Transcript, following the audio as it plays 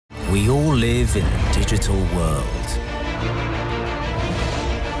We all live in a digital world.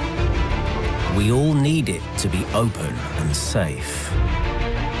 We all need it to be open and safe.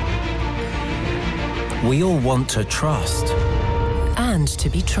 We all want to trust. And to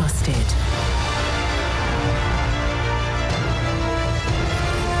be trusted.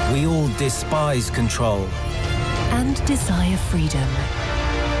 We all despise control. And desire freedom.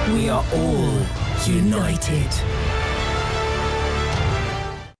 We are all united.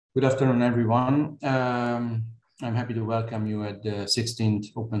 Good afternoon, everyone. I'm happy to welcome you at the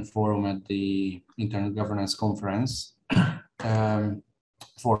 16th Open Forum at the Internet Governance Conference. My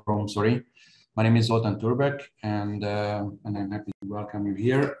name is Zoltán Turbek, and I'm happy to welcome you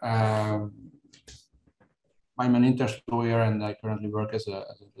here. I'm an interest lawyer, and I currently work as a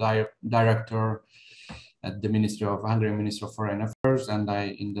director at the Hungarian Ministry of Foreign Affairs. And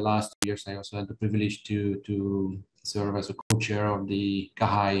in the last years, I also had the privilege to serve as a co-chair of the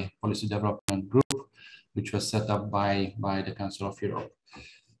KAHAI Policy Development Group, which was set up by the Council of Europe.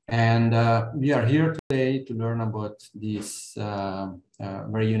 And we are here today to learn about this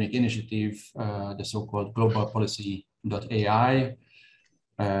very unique initiative, the so-called Globalpolicy.ai,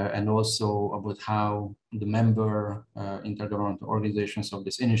 and also about how the member intergovernmental organizations of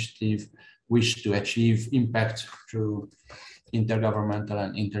this initiative wish to achieve impact through intergovernmental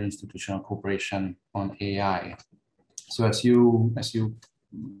and interinstitutional cooperation on AI. So as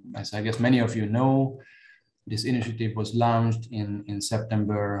I guess many of you know, this initiative was launched in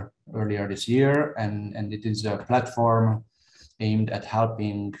September earlier this year, and it is a platform aimed at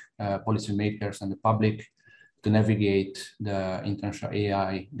helping policymakers and the public to navigate the international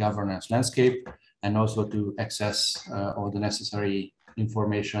AI governance landscape, and also to access all the necessary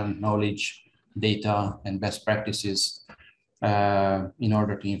information, knowledge, data, and best practices in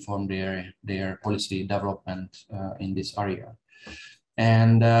order to inform their policy development in this area.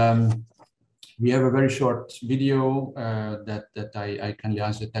 And we have a very short video that I kindly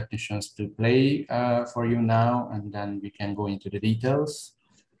ask the technicians to play for you now, and then we can go into the details.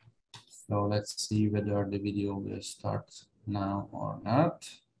 So let's see whether the video will start now or not.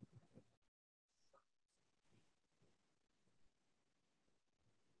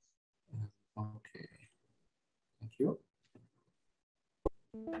 Okay, thank you.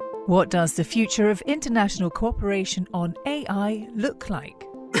 What does the future of international cooperation on AI look like?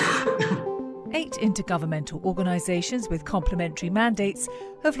 8 intergovernmental organisations with complementary mandates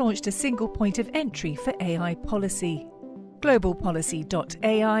have launched a single point of entry for AI policy.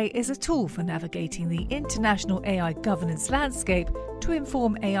 Globalpolicy.ai is a tool for navigating the international AI governance landscape to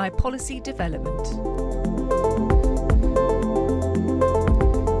inform AI policy development.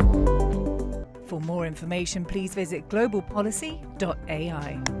 For more information, please visit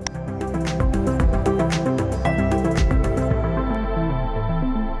globalpolicy.ai.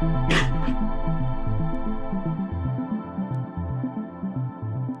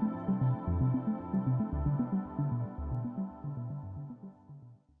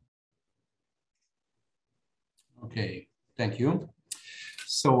 Okay, thank you.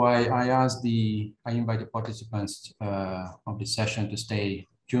 So I invite the participants of this session to stay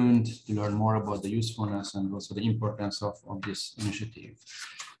tuned to learn more about the usefulness and also the importance of this initiative.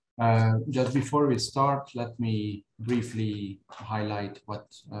 Just before we start, let me briefly highlight what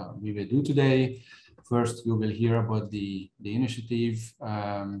we will do today. First, you will hear about the initiative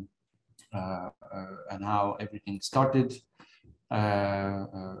and how everything started.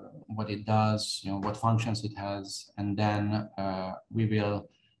 What it does, what functions it has, and then we will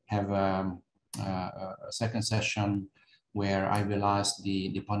have a second session where I will ask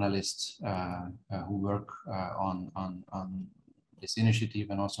the panelists who work on this initiative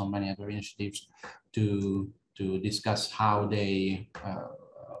and also many other initiatives to discuss how they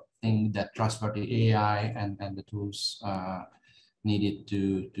think that trustworthy AI and the tools needed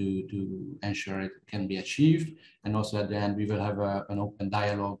to ensure it can be achieved. And also at the end, we will have an open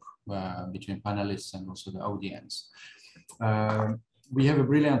dialogue between panelists and also the audience. We have a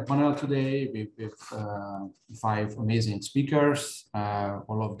brilliant panel today with 5 amazing speakers,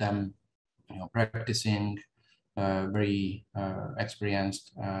 all of them practicing, very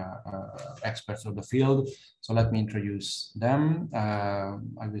experienced experts of the field. So let me introduce them.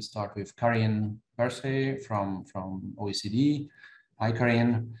 I will start with Karin Persey from OECD. Hi,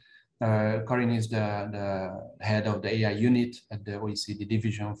 Karin. Karin is the head of the AI unit at the OECD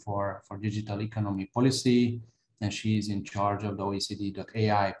Division for Digital Economy Policy, and she is in charge of the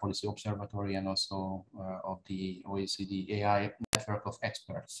OECD.ai Policy Observatory and also of the OECD AI network of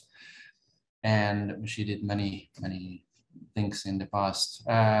experts. And she did many things in the past.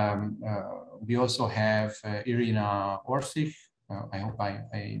 We also have Irina Orsic I hope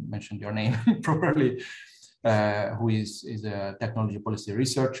I mentioned your name properly, who is a technology policy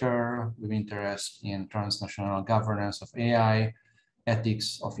researcher with interest in transnational governance of AI,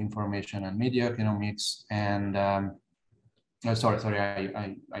 ethics of information and media economics, and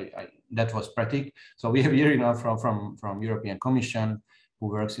that was Pratik. So we have here, from European Commission, who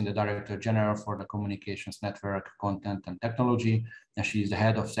works in the Director General for the Communications Network, Content and Technology, and she is the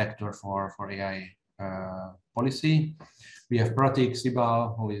head of sector for AI policy. We have Pratik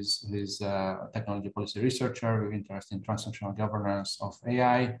Sibal, who is a technology policy researcher with interest in transnational governance of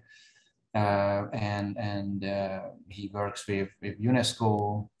AI, and he works with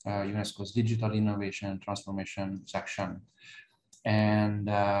UNESCO, UNESCO's Digital Innovation Transformation section. And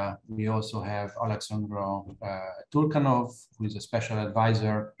we also have Alexandro Turkanov, who is a special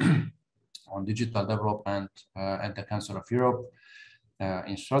advisor on digital development at the Council of Europe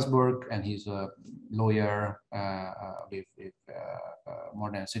in Strasbourg, and he's a lawyer with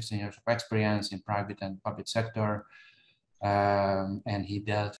more than 16 years of experience in private and public sector, and he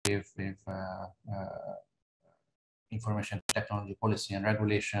dealt with information technology policy and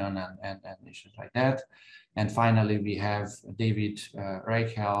regulation and issues like that. And finally, we have David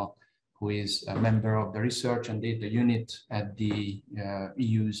Reichel, who is a member of the Research and Data Unit at the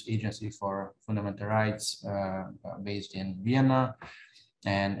EU's Agency for Fundamental Rights, based in Vienna.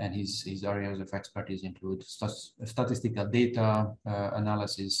 And his areas of expertise include statistical data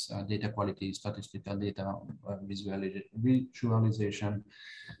analysis, data quality, statistical data visualization,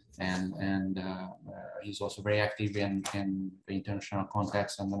 and he's also very active in the international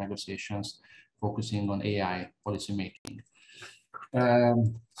context and the negotiations, focusing on AI policymaking.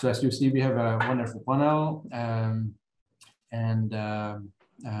 So as you see, we have a wonderful panel, and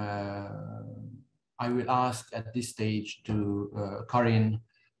I will ask at this stage to Karin,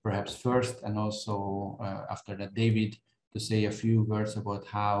 perhaps first, and also after that David, to say a few words about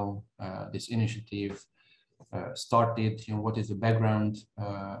how this initiative started. What is the background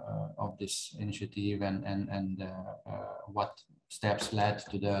of this initiative, and what steps led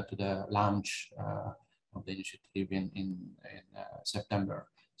to the launch of the initiative in September.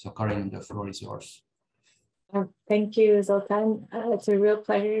 So Karin, the floor is yours. Thank you, Zoltan. It's a real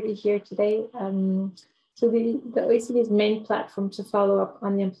pleasure to be here today. So the OECD's main platform to follow up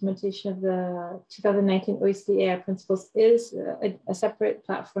on the implementation of the 2019 OECD AI principles is a separate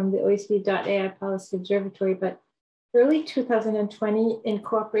platform, the OECD.ai Policy Observatory. But early 2020, in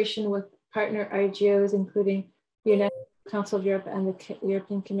cooperation with partner IGOs, including the UNESCO, Council of Europe, and the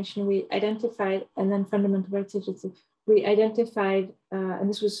European Commission, we identified, and then Fundamental Rights Agency, we identified, and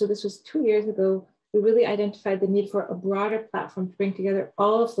this was 2 years ago, we really identified the need for a broader platform to bring together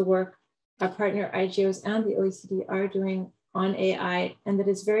all of the work our partner IGOs and the OECD are doing on AI, and that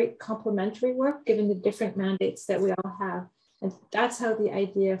is very complementary work given the different mandates that we all have. And that's how the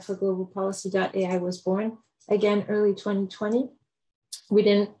idea for Globalpolicy.ai was born. Again, early 2020. We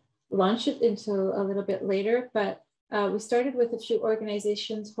didn't launch it until a little bit later, but we started with a few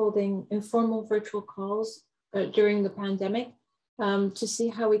organizations holding informal virtual calls during the pandemic to see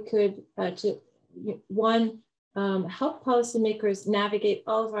how we could, help policymakers navigate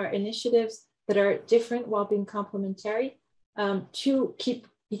all of our initiatives that are different while being complementary, to keep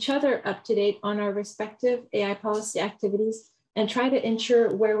each other up to date on our respective AI policy activities, and try to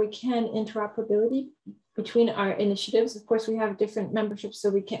ensure where we can interoperability between our initiatives. Of course, we have different memberships, so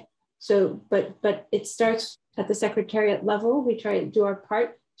we can't. But it starts at the secretariat level. We try to do our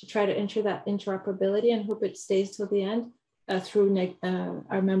part to try to ensure that interoperability, and hope it stays till the end through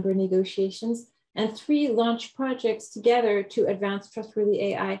our member negotiations. And 3 launch projects together to advance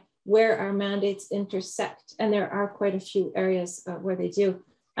trustworthy AI where our mandates intersect. And there are quite a few areas where they do.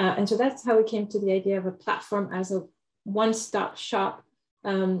 And so that's how we came to the idea of a platform as a one-stop shop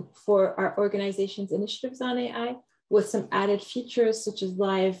for our organization's initiatives on AI, with some added features such as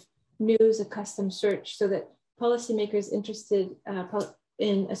live news, a custom search, so that policymakers interested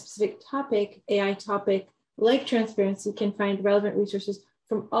in a specific topic, AI topic, like transparency, can find relevant resources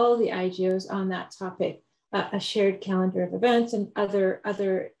from all the IGOs on that topic, a shared calendar of events, and other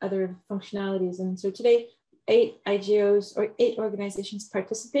functionalities. And so today, 8 IGOs or 8 organizations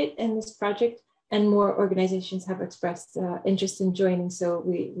participate in this project, and more organizations have expressed interest in joining. So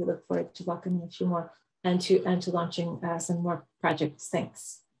we look forward to welcoming a few more and to launching some more projects.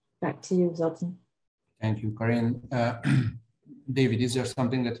 Thanks. Back to you, Zoltan. Thank you, Karin. David, is there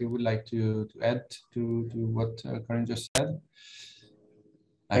something that you would like to add to what Karin just said?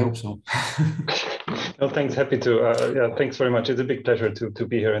 I hope so. No, thanks. Happy to. Yeah, thanks very much. It's a big pleasure to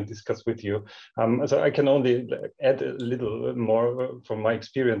be here and discuss with you. So I can only add a little more from my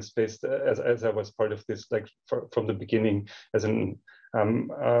experience, based as I was part of this, like from the beginning, as an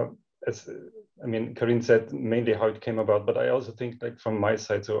as I mean, Corinne said mainly how it came about, but I also think, like from my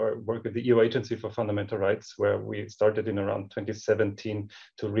side, so I work with the EU Agency for Fundamental Rights, where we started in around 2017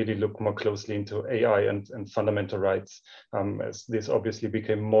 to really look more closely into AI and fundamental rights, as this obviously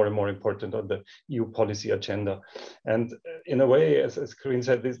became more and more important on the EU policy agenda. And in a way, as Corinne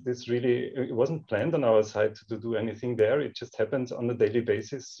said, this really, it wasn't planned on our side to do anything there. It just happens on a daily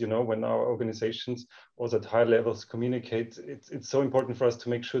basis, you know, when our organizations also at high levels communicate. It's so important for us to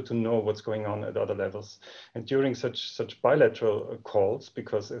make sure to know what's going on at other levels. And during such bilateral calls,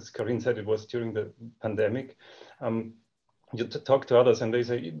 because as Corinne said, it was during the pandemic, you talk to others and they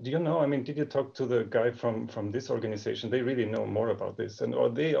say, do you know, I mean, did you talk to the guy from this organization? They really know more about this, and or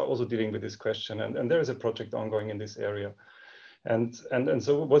they are also dealing with this question. And there is a project ongoing in this area. And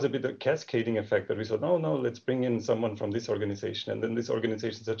so it was a bit of a cascading effect that we thought, no, let's bring in someone from this organization. And then this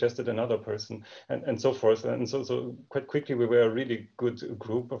organization suggested another person, and so forth. And so quite quickly, we were a really good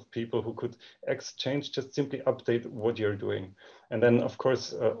group of people who could exchange, just simply update what you're doing. And then, of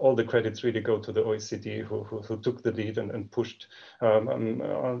course, all the credits really go to the OECD, who took the lead and pushed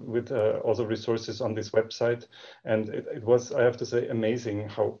with also resources on this website. And it was, I have to say, amazing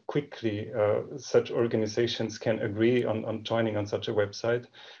how quickly such organizations can agree on joining on such a website,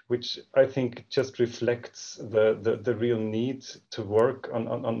 which I think just reflects the real need to work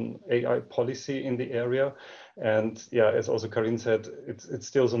on AI policy in the area. And yeah, as also Corinne said, it's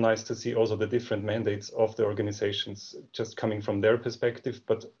still so nice to see also the different mandates of the organizations just coming from their perspective,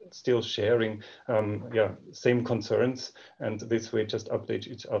 but still sharing same concerns, and this way just update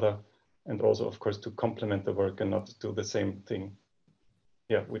each other, and also of course to complement the work and not do the same thing,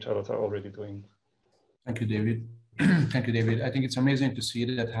 which others are already doing. Thank you, David. Thank you, David. I think it's amazing to see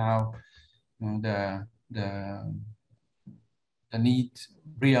that how the need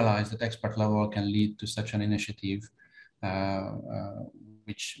realize that expert level can lead to such an initiative,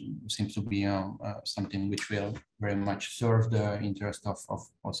 which seems to be something which will very much serve the interest of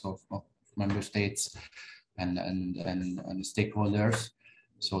member states and stakeholders.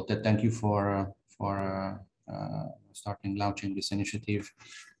 So thank you for launching this initiative.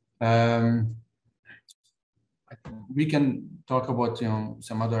 We can talk about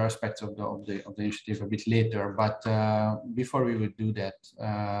some other aspects of the initiative a bit later, but before we would do that,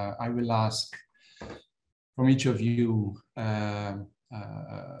 I will ask from each of you a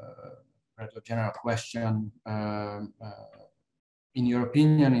general question. In your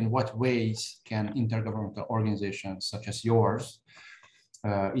opinion, in what ways can intergovernmental organizations such as yours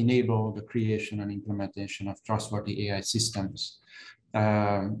enable the creation and implementation of trustworthy AI systems?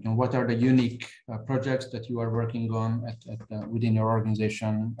 And what are the unique projects that you are working on within your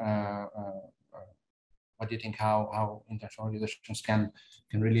organization? What do you think how international organizations can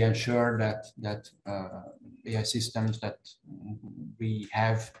really ensure that AI systems that we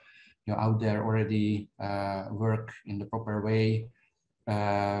have out there already work in the proper way?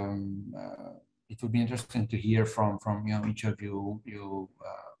 It would be interesting to hear from each of you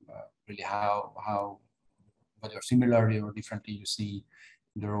really how whether similarly or differently you see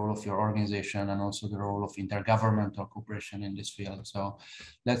the role of your organization and also the role of intergovernmental cooperation in this field. So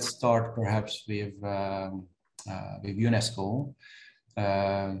let's start perhaps with UNESCO,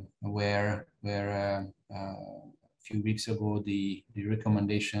 where a few weeks ago the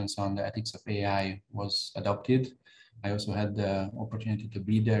recommendations on the ethics of AI was adopted. I also had the opportunity to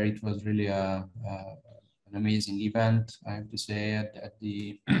be there. It was really an amazing event, I have to say, at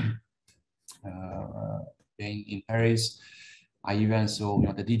the in Paris. I even saw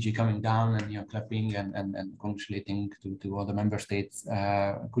the DG coming down and clapping and congratulating to all the member states.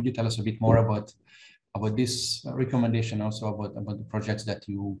 Could you tell us a bit more about this recommendation, also about the projects that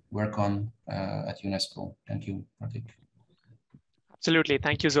you work on at UNESCO? Thank you, Pratik. Absolutely,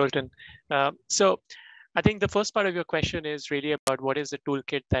 thank you, Zoltan. So I think the first part of your question is really about what is the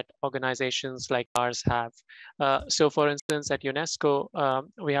toolkit that organizations like ours have. So for instance, at UNESCO,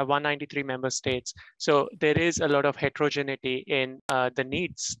 we have 193 member states. So there is a lot of heterogeneity in the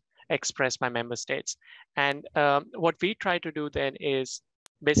needs expressed by member states. And what we try to do then is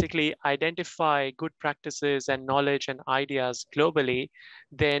basically identify good practices and knowledge and ideas globally,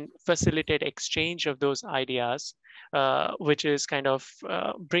 then facilitate exchange of those ideas, which is kind of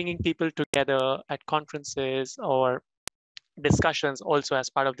bringing people together at conferences or discussions also as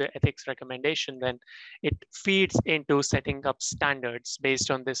part of the ethics recommendation. Then it feeds into setting up standards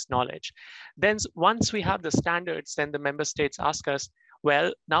based on this knowledge. Then once we have the standards, then the member states ask us,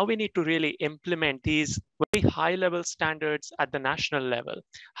 Well, now we need to really implement these very high level standards at the national level.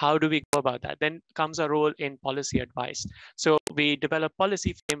 How do we go about that? Then comes our role in policy advice. So we develop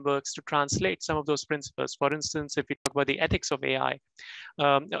policy frameworks to translate some of those principles. For instance, if we talk about the ethics of AI,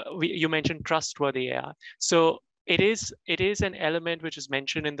 you mentioned trustworthy AI. So it is an element which is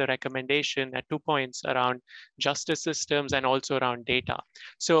mentioned in the recommendation at 2 points around justice systems and also around data.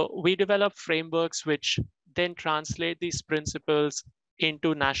 So we develop frameworks which then translate these principles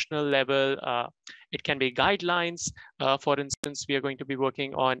into national level. It can be guidelines. For instance, we are going to be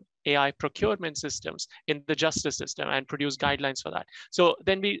working on AI procurement systems in the justice system and produce guidelines for that. So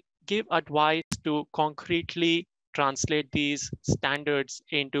then we give advice to concretely translate these standards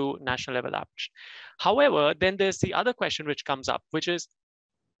into national level application. However, then there's the other question which comes up, which is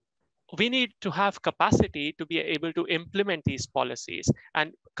we need to have capacity to be able to implement these policies,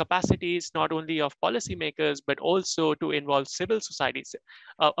 and capacities not only of policymakers, but also to involve civil societies.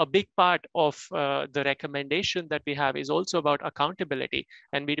 A big part of the recommendation that we have is also about accountability.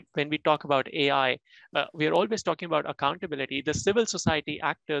 And when we talk about AI, we are always talking about accountability. The civil society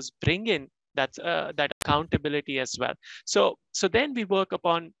actors bring in that accountability as well. So then we work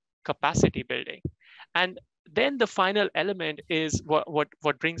upon capacity building. And then the final element is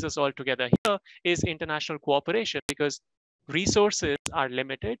what brings us all together here is international cooperation, because resources are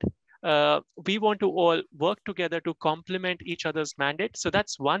limited. We want to all work together to complement each other's mandate. So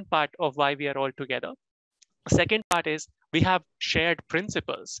that's one part of why we are all together. Second part is we have shared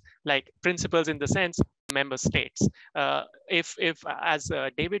principles, like principles in the sense member states. If as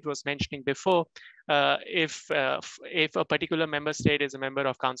David was mentioning before, if a particular member state is a member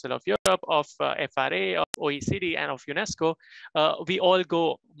of Council of Europe, of FRA, of OECD, and of UNESCO, we all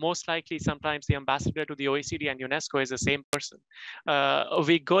go, most likely sometimes the ambassador to the OECD and UNESCO is the same person.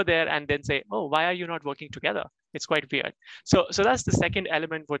 We go there and then say, oh, why are you not working together? It's quite weird. So that's the second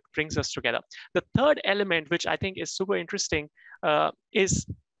element what brings us together. The third element, which I think is super interesting, is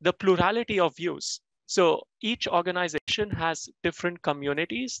the plurality of views. So each organization has different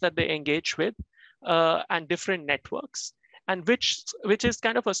communities that they engage with and different networks, and which is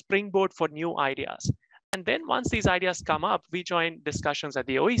kind of a springboard for new ideas. And then once these ideas come up, we join discussions at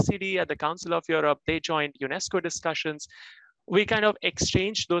the OECD, at the Council of Europe, they join UNESCO discussions. We kind of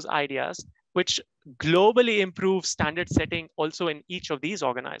exchange those ideas, which globally improve standard setting also in each of these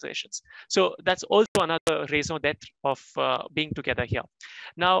organizations. So that's also another raison d'etre of being together here.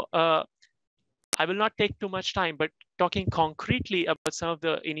 Now, I will not take too much time, but talking concretely about some of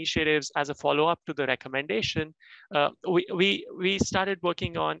the initiatives as a follow-up to the recommendation, we started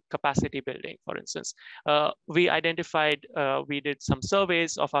working on capacity building, for instance. We identified, we did some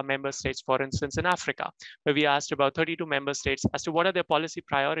surveys of our member states, for instance, in Africa, where we asked about 32 member states as to what are their policy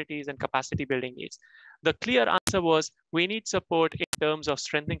priorities and capacity building needs. The clear answer was, we need support in terms of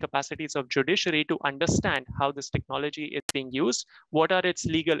strengthening capacities of judiciary to understand how this technology is being used, what are its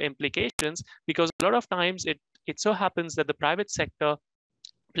legal implications, because a lot of times it so happens that the private sector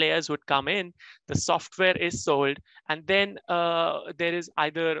players would come in, the software is sold, and then there is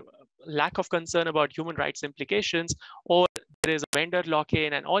either lack of concern about human rights implications, or there is a vendor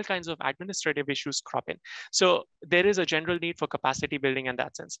lock-in and all kinds of administrative issues crop in. So there is a general need for capacity building in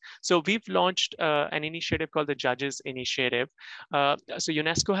that sense. So we've launched an initiative called the Judges Initiative. So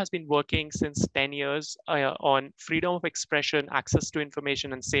UNESCO has been working since 10 years on freedom of expression, access to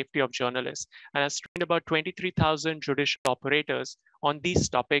information, and safety of journalists, and has trained about 23,000 judicial operators on these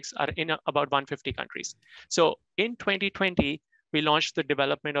topics are in about 150 countries. So in 2020, we launched the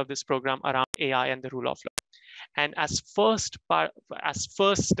development of this program around AI and the rule of law. And as first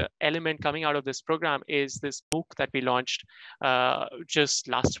element coming out of this program is this MOOC that we launched just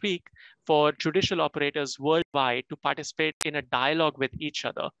last week for judicial operators worldwide to participate in a dialogue with each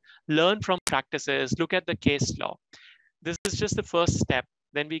other, learn from practices, look at the case law. This is just the first step.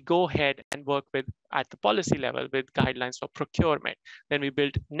 Then we go ahead and work with at the policy level with guidelines for procurement. Then we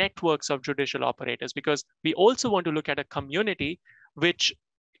build networks of judicial operators, because we also want to look at a community which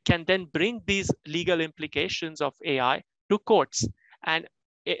can then bring these legal implications of AI to courts and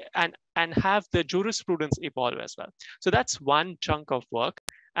have the jurisprudence evolve as well. So that's one chunk of work.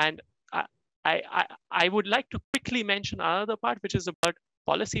 And I would like to quickly mention another part, which is about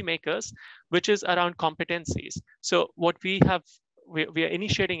policymakers, which is around competencies. So what we are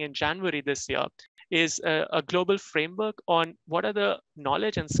initiating in January this year is a global framework on what are the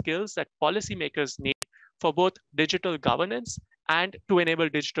knowledge and skills that policymakers need for both digital governance and to enable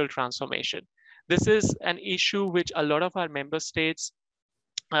digital transformation. This is an issue which a lot of our member states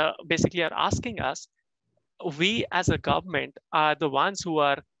basically are asking us. We as a government are the ones who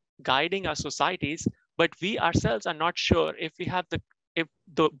are guiding our societies, but we ourselves are not sure if we have the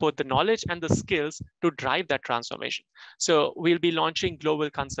both the knowledge and the skills to drive that transformation. So we'll be launching global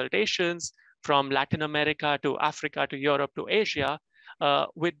consultations from Latin America to Africa to Europe to Asia,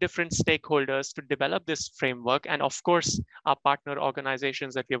 with different stakeholders to develop this framework. And of course, our partner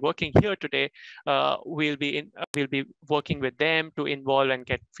organizations that we're working here today, we'll be working with them to involve and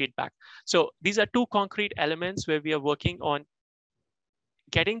get feedback. So these are two concrete elements where we are working on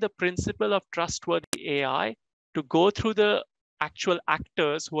getting the principle of trustworthy AI to go through the actual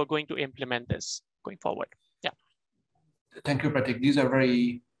actors who are going to implement this going forward. Yeah. Thank you, Pratik. These are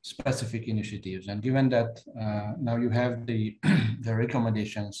very specific initiatives, and given that now you have the the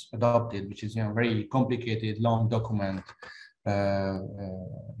recommendations adopted, which is very complicated, long document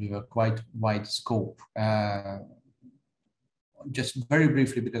with a quite wide scope. Just very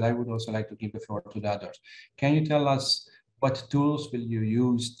briefly, because I would also like to give the floor to the others. Can you tell us what tools will you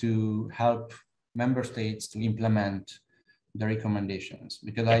use to help member states to implement the recommendations?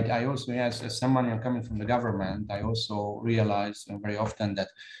 Because I also, as someone coming from the government, I also realize very often that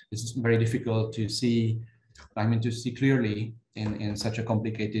it's very difficult to see, to see clearly in such a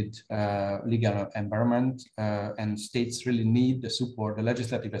complicated legal environment, and states really need the support, the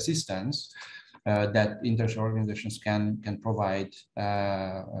legislative assistance that international organizations can provide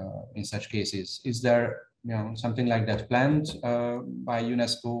in such cases. Is there something like that planned by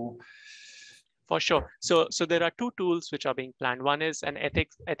UNESCO? For sure. So there are two tools which are being planned. One is an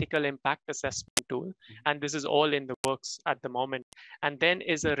ethical impact assessment tool, and this is all in the works at the moment. And then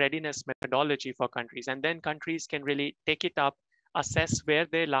is a readiness methodology for countries. And then countries can really take it up, assess where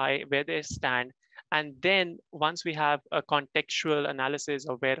they lie, where they stand. And then once we have a contextual analysis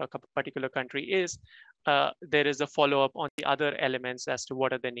of where a particular country is, there is a follow-up on the other elements as to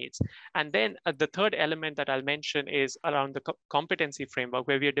what are the needs. And then the third element that I'll mention is around the competency framework,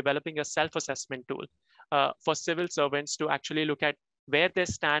 where we are developing a self-assessment tool for civil servants to actually look at where they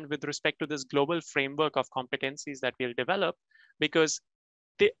stand with respect to this global framework of competencies that we'll develop. Because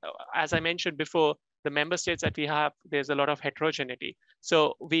as I mentioned before, the member states that we have, there's a lot of heterogeneity.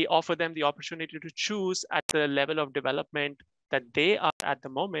 So we offer them the opportunity to choose at the level of development that they are at the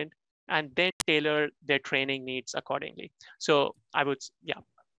moment, and then tailor their training needs accordingly. So I would, yeah.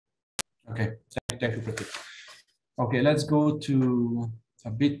 Okay, thank you, Pratik. Okay, let's go to a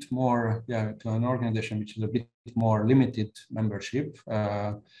bit more, to an organization which is a bit more limited membership.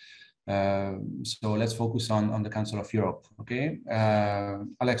 So let's focus on the Council of Europe, okay?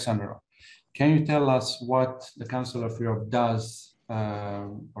 Alexandra, can you tell us what the Council of Europe does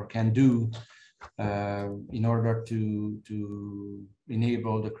or can do in order to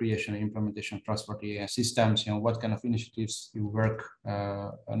enable the creation and implementation of trustworthy AI systems? What kind of initiatives you work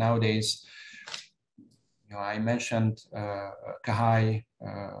nowadays? I mentioned CAHI,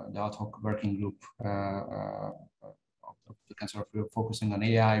 the ad hoc working group of the Council of Europe focusing on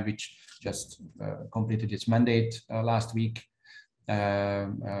AI, which just completed its mandate last week.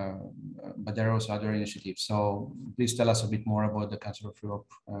 But there are also other initiatives. So please tell us a bit more about the Council of Europe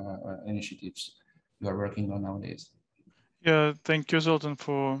initiatives you are working on nowadays. Yeah, thank you, Zoltan,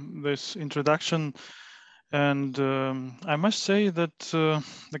 for this introduction. And I must say that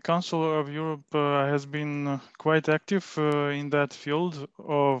the Council of Europe has been quite active in that field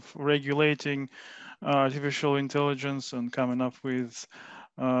of regulating artificial intelligence and coming up with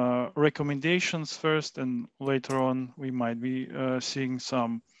recommendations first, and later on we might be seeing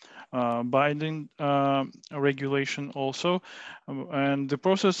some binding regulation also. And the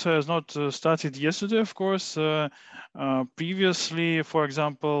process has not started yesterday, of course. Previously, for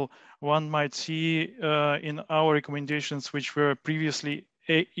example, one might see in our recommendations, which were previously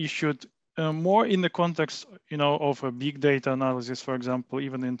issued more in the context, of a big data analysis, for example,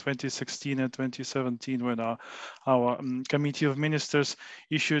 even in 2016 and 2017, when our Committee of Ministers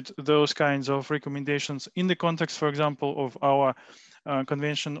issued those kinds of recommendations in the context, for example, of our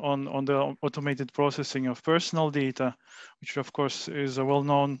Convention on the automated processing of personal data, which of course is a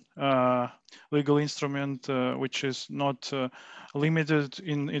well-known legal instrument, which is not limited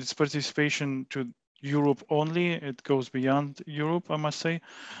in its participation to Europe only. It goes beyond Europe, I must say.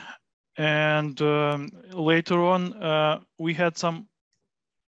 And later on, we had some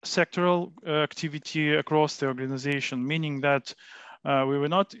sectoral activity across the organization, meaning that we were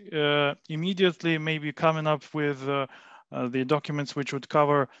not immediately maybe coming up with the documents which would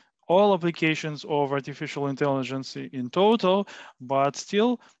cover all applications of artificial intelligence in total, but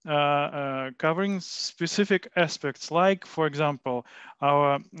still covering specific aspects, like, for example,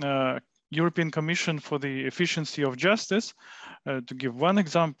 our European Commission for the Efficiency of Justice, to give one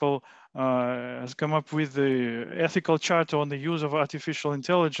example, has come up with the ethical charter on the use of artificial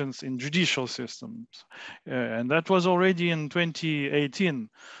intelligence in judicial systems. And that was already in 2018.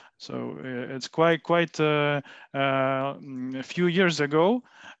 So it's quite a few years ago.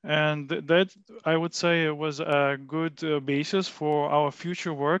 And that, I would say, was a good basis for our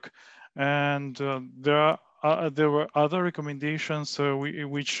future work. And there were other recommendations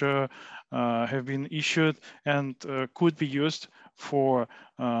which have been issued and could be used for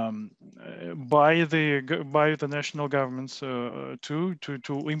by the national governments for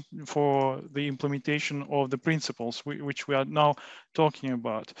the implementation of the principles which we are now talking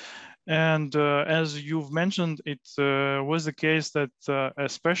about. And as you've mentioned, it was the case that a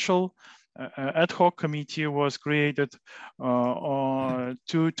special ad hoc committee was created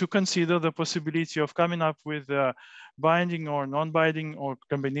to consider the possibility of coming up with a binding or non-binding or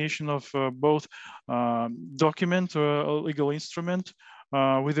combination of both document or legal instrument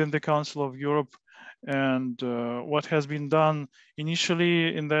within the Council of Europe. And what has been done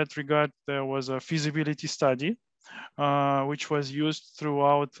initially in that regard, there was a feasibility study which was used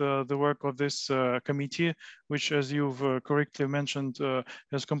throughout the work of this committee, which, as you've correctly mentioned,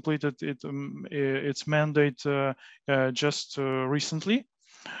 has completed its mandate just recently.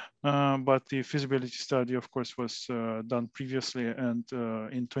 But the feasibility study, of course, was done previously, and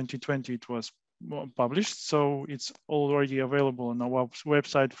in 2020 it was published. So it's already available on our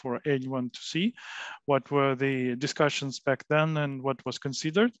website for anyone to see what were the discussions back then and what was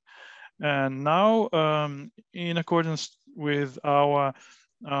considered. And now, in accordance with our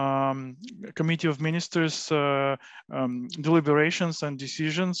Committee of Ministers deliberations and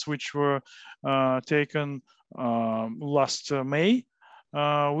decisions, which were taken last May,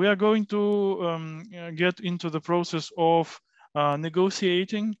 we are going to get into the process of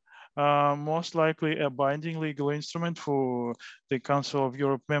negotiating most likely a binding legal instrument for the Council of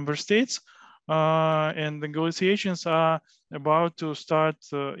Europe member states. And negotiations are about to start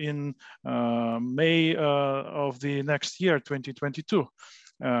in May of the next year, 2022.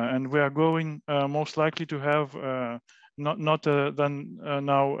 And we are going most likely to have not now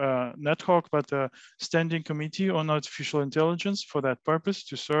ad hoc, but a standing committee on artificial intelligence for that purpose,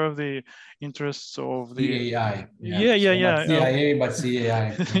 to serve the interests of the CAI. Yeah. Not CIA, but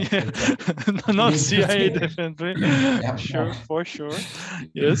CAI. Not CIA, definitely. Sure, for sure.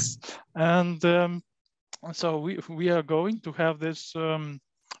 Yes. And so we are going to have this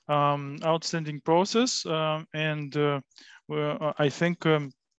outstanding process, and I think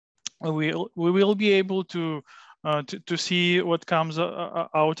we will be able to see what comes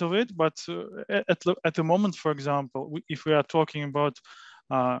out of it. But at the moment, for example, if we are talking about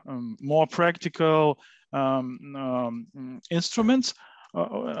more practical instruments,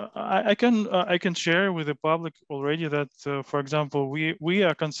 I can share with the public already that, for example, we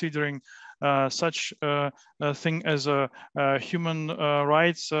are considering such a thing as a human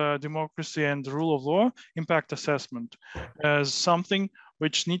rights, democracy, and rule of law impact assessment as something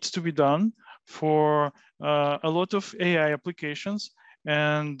which needs to be done for a lot of AI applications.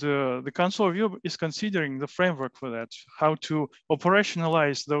 And the Council of Europe is considering the framework for that, how to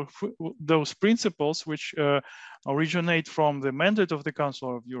operationalize those principles which originate from the mandate of the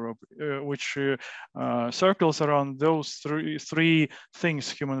Council of Europe, which circles around those three things: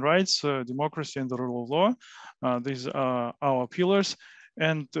 human rights, democracy, and the rule of law. These are our pillars.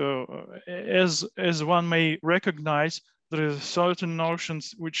 And as one may recognize, there is certain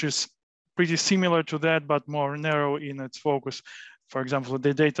notions which is pretty similar to that, but more narrow in its focus. For example,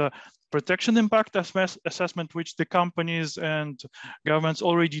 the data protection impact assessment, which the companies and governments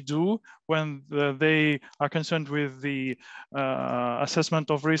already do when they are concerned with the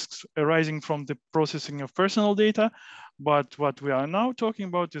assessment of risks arising from the processing of personal data. But what we are now talking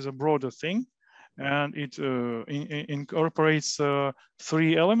about is a broader thing. And it incorporates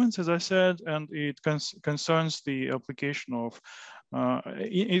three elements, as I said, and it concerns the application of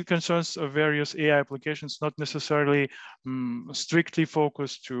it concerns various AI applications, not necessarily strictly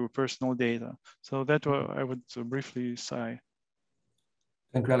focused to personal data. So that I would briefly say.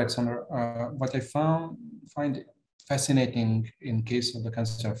 Thank you, Alexander. What I find fascinating in case of the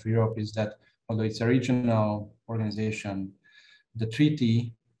Council of Europe is that although it's a regional organization, the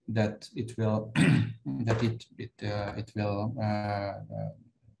treaty that it will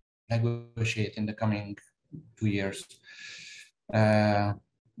negotiate in the coming 2 years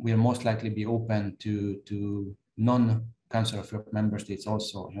will most likely be open to non-Council of Europe member states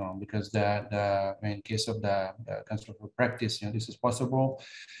also, because in case of the Council of Europe practice, this is possible.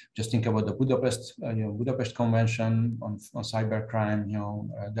 Just think about the Budapest Convention on cybercrime.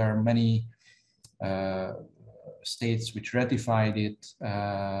 There are many states which ratified it,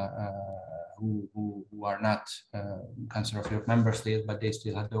 who are not Council of Europe member states, but they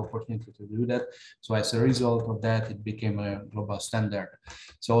still had the opportunity to do that. So as a result of that, it became a global standard.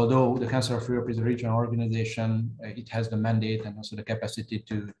 So although the Council of Europe is a regional organization, it has the mandate and also the capacity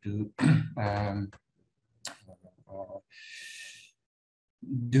to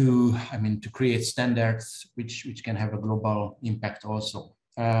create standards which can have a global impact also.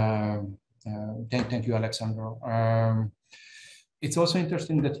 Thank you, Alexandro. It's also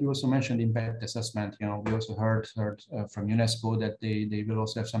interesting that you also mentioned impact assessment. We also heard from UNESCO that they will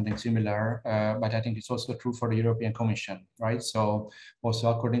also have something similar, but I think it's also true for the European Commission, right? So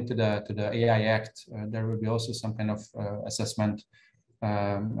also according to the AI Act, there will be also some kind of assessment,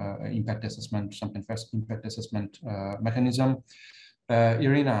 impact assessment, impact assessment mechanism.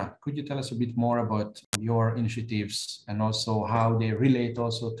 Irina, could you tell us a bit more about your initiatives and also how they relate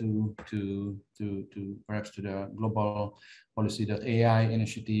also to perhaps to the Globalpolicy.ai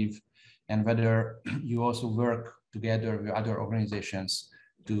initiative, and whether you also work together with other organizations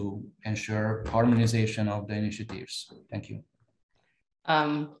to ensure harmonization of the initiatives? Thank you.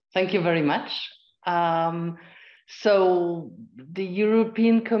 Thank you very much. So the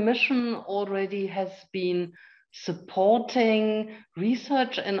European Commission already has been supporting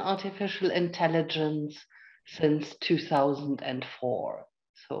research in artificial intelligence since 2004,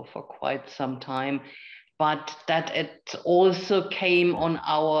 so for quite some time, but that it also came on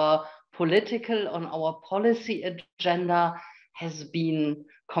our policy agenda has been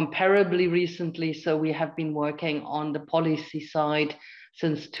comparably recently. So we have been working on the policy side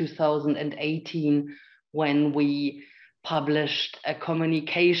since 2018, when we published a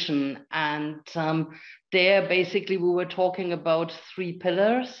communication, and there basically we were talking about 3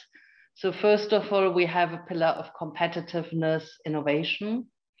 pillars. So first of all, we have a pillar of competitiveness, innovation.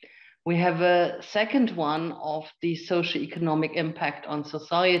 We have a second one of the socio-economic impact on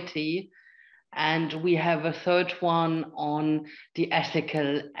society, and we have a third one on the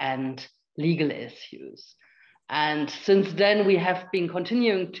ethical and legal issues. And since then, we have been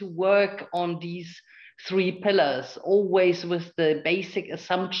continuing to work on these 3 pillars, always with the basic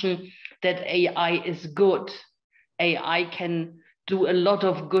assumption that AI is good. AI can do a lot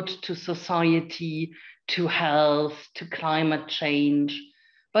of good to society, to health, to climate change,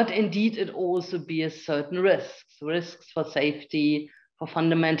 but indeed it also bears certain risks for safety, for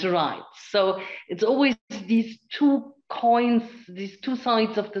fundamental rights. So it's always these 2 coins, these 2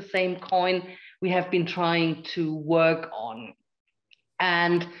 sides of the same coin we have been trying to work on.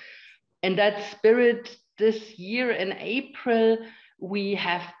 And in that spirit, this year in April, we,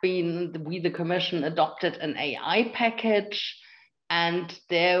 the Commission, adopted an AI package. And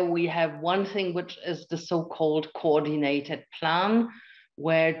there we have one thing, which is the so-called coordinated plan,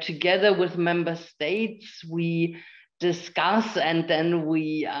 where together with member states, we discuss and then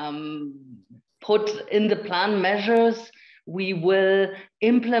we put in the plan measures we will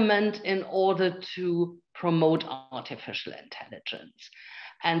implement in order to promote artificial intelligence.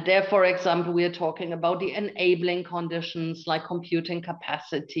 And there, for example, we are talking about the enabling conditions like computing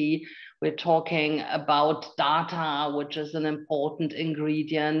capacity. We're talking about data, which is an important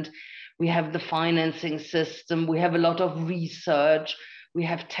ingredient. We have the financing system. We have a lot of research. We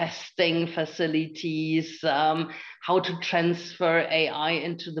have testing facilities, how to transfer AI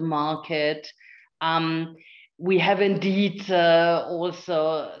into the market. We have indeed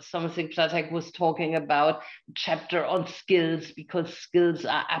also something Platek was talking about, chapter on skills, because skills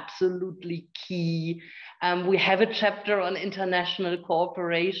are absolutely key. We have a chapter on international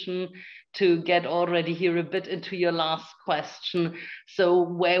cooperation, to get already here a bit into your last question. So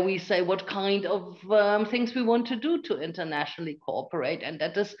where we say what kind of things we want to do to internationally cooperate. And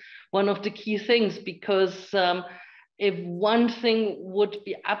that is one of the key things, because if one thing would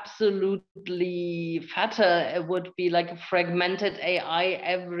be absolutely fatal, it would be like a fragmented AI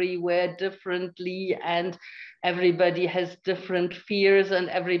everywhere differently, and everybody has different fears, and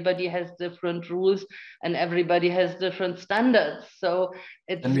everybody has different rules, and everybody has different standards. So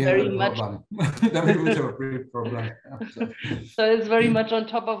it's very much then we have a big problem. So it's very much on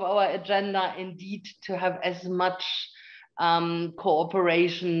top of our agenda, indeed, to have as much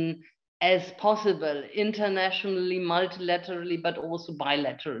cooperation as possible, internationally, multilaterally, but also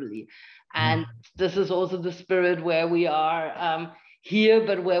bilaterally. And this is also the spirit where we are here,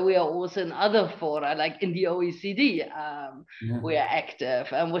 but where we are also in other fora, like in the OECD, we are active.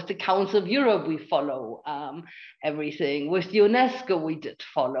 And with the Council of Europe, we follow everything. With UNESCO, we did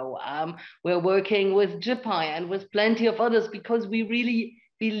follow. We're working with JIPI and with plenty of others because we really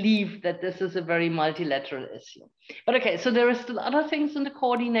believe that this is a very multilateral issue. But okay, so there are still other things in the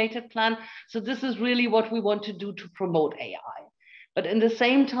coordinated plan. So this is really what we want to do to promote AI. But in the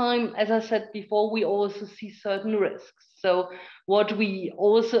same time, as I said before, we also see certain risks. So what we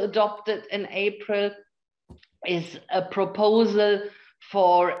also adopted in April is a proposal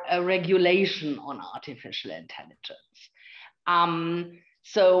for a regulation on artificial intelligence.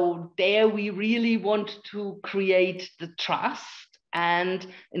 So there we really want to create the trust, and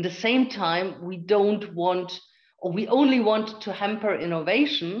in the same time, we don't want, or we only want to hamper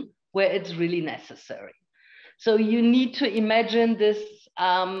innovation where it's really necessary. So you need to imagine this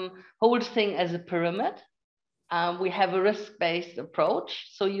whole thing as a pyramid. We have a risk-based approach.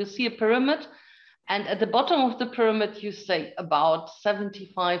 So you see a pyramid, and at the bottom of the pyramid, you say about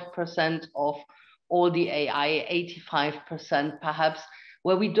 75% of all the AI, 85% perhaps,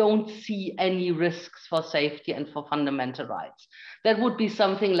 where we don't see any risks for safety and for fundamental rights. That would be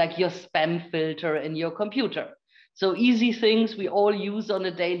something like your spam filter in your computer. So easy things we all use on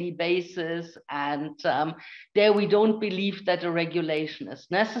a daily basis. And there we don't believe that a regulation is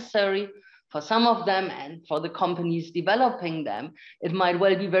necessary. For some of them and for the companies developing them, it might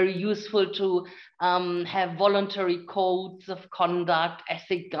well be very useful to have voluntary codes of conduct,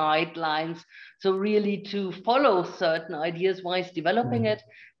 ethic guidelines. So really to follow certain ideas whilst developing it.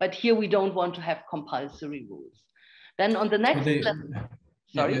 But here we don't want to have compulsory rules. Then on the next level,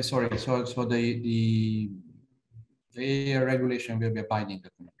 sorry. Yeah, sorry. So the regulation will be a binding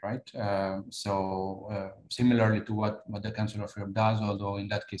document, right? Similarly to what the Council of Europe does, although in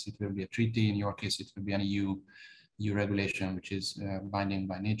that case it will be a treaty, in your case it will be an EU regulation, which is binding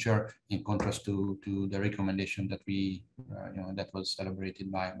by nature, in contrast to the recommendation that we, that was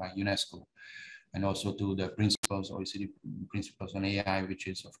elaborated by UNESCO, and also to the principles, OECD principles on AI, which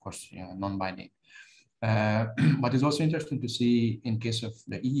is of course non-binding. What is also interesting to see in case of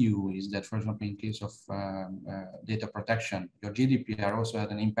the EU is that, for example, in case of data protection, your GDPR also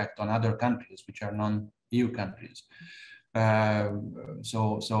had an impact on other countries which are non-EU countries.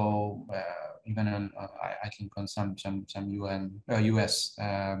 Even on, I think on some US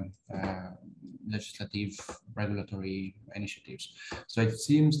legislative regulatory initiatives. So it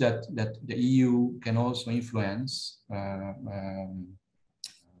seems that the EU can also influence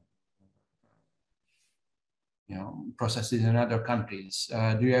processes in other countries.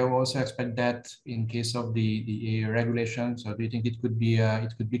 Do you also expect that in case of the regulation? So do you think it could be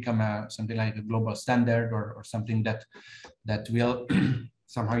it could become something like a global standard or something that will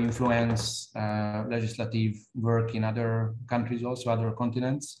somehow influence legislative work in other countries, also other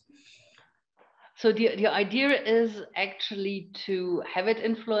continents? So the idea is actually to have it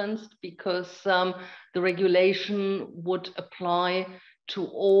influenced, because the regulation would apply to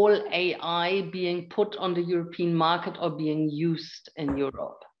all AI being put on the European market or being used in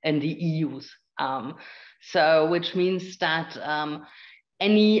Europe and the EU's. So which means that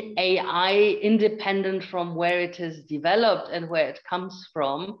any AI, independent from where it is developed and where it comes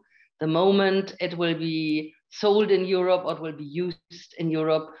from, the moment it will be sold in Europe or it will be used in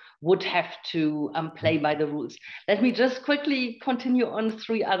Europe, would have to play by the rules. Let me just quickly continue on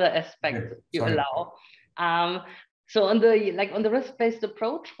 3 other aspects, if you allow. So on the risk-based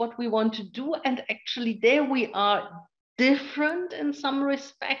approach, what we want to do, and actually there we are different in some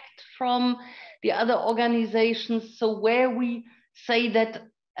respect from the other organizations. So where we say that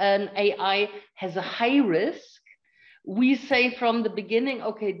an AI has a high risk, we say from the beginning,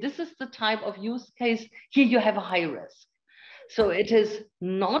 okay, this is the type of use case, here you have a high risk. So it is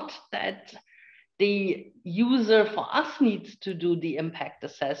not that the user for us needs to do the impact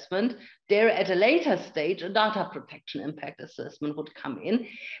assessment. There at a later stage, a data protection impact assessment would come in.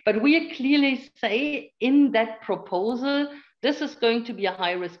 But we clearly say in that proposal, this is going to be a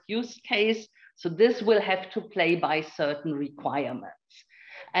high risk use case. So this will have to play by certain requirements.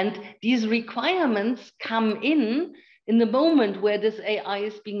 And these requirements come in the moment where this AI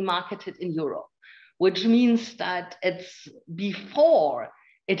is being marketed in Europe, which means that it's before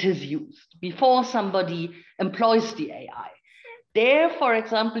it is used, before somebody employs the AI. There, for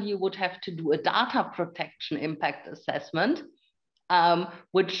example, you would have to do a data protection impact assessment,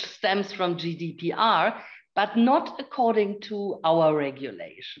 which stems from GDPR, but not according to our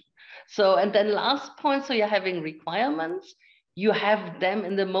regulation. So, and then last point, so you're having requirements, you have them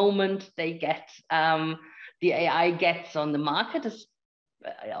in the moment they get, the AI gets on the market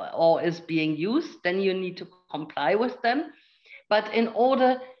or is being used, then you need to comply with them. But in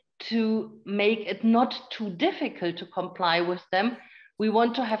order to make it not too difficult to comply with them, we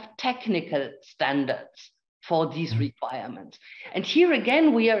want to have technical standards for these requirements. And here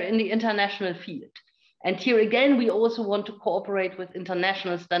again, we are in the international field. And here again, we also want to cooperate with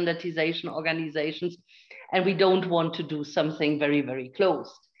international standardization organizations, and we don't want to do something very, very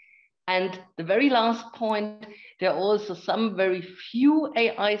closed. And the very last point, there are also some very few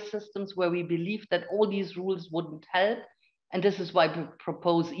AI systems where we believe that all these rules wouldn't help. And this is why we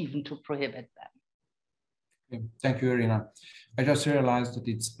propose even to prohibit them. Okay. Thank you, Irina. I just realized that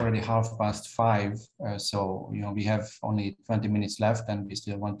it's already 5:30. So, we have only 20 minutes left, and we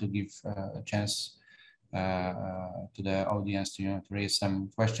still want to give a chance to the audience to raise some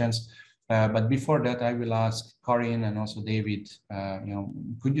questions. But before that, I will ask Karin and also David,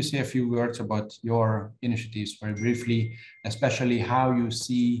 could you say a few words about your initiatives very briefly, especially how you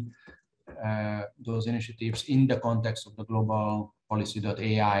see those initiatives in the context of the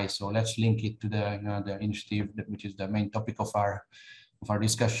Globalpolicy.ai. So let's link it to the the initiative which is the main topic of our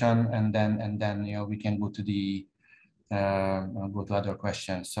discussion, and then we can go to the other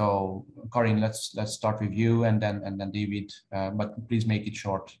questions. So Karin, let's start with you, and then David, but please make it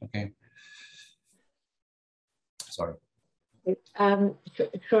short, okay? Sorry.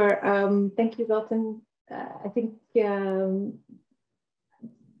 Sure. Thank you, Zoltan. I think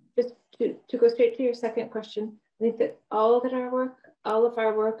just to go straight to your second question, I think that all of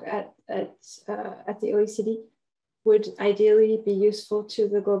our work at the OECD would ideally be useful to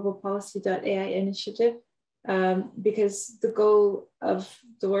the Globalpolicy.ai initiative, because the goal of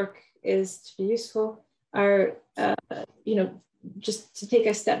the work is to be useful. Our, just to take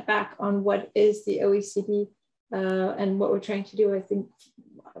a step back on what is the OECD and what we're trying to do, I think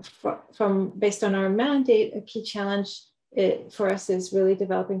based on our mandate, a key challenge for us is really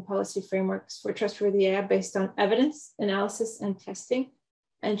developing policy frameworks for trustworthy AI based on evidence, analysis, and testing,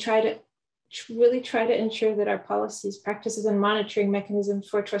 and really try to ensure that our policies, practices, and monitoring mechanisms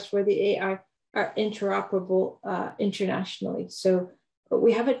for trustworthy AI are interoperable internationally. So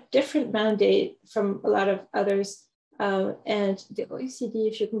we have a different mandate from a lot of others, and the OECD,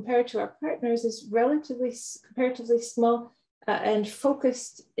 if you compare it to our partners, is comparatively small and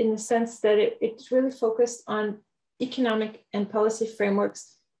focused in the sense that it's really focused on economic and policy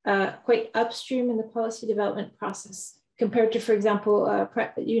frameworks quite upstream in the policy development process, compared to, for example,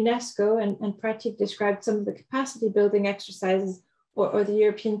 UNESCO and Pratik described some of the capacity building exercises, or the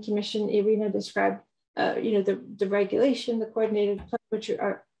European Commission, Irina described, the regulation, the coordinated plan,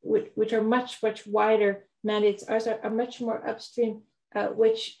 which are much wider mandates. Ours are much more upstream,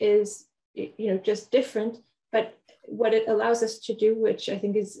 which is just different, but what it allows us to do, which I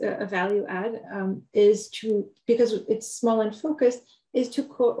think is a value add, is to, because it's small and focused, is to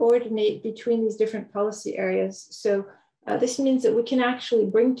coordinate between these different policy areas. So this means that we can actually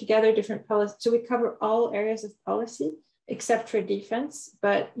bring together different policies. So we cover all areas of policy except for defense,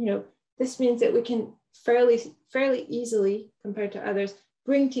 but this means that we can fairly easily, compared to others,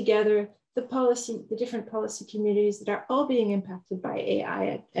 bring together the different policy communities that are all being impacted by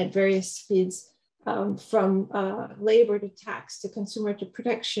AI at various speeds. From labor to tax to consumer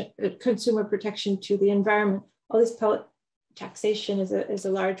protection to the environment. All this taxation is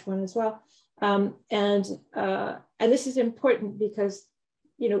a large one as well, and this is important because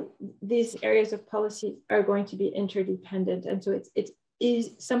these areas of policy are going to be interdependent, and so it's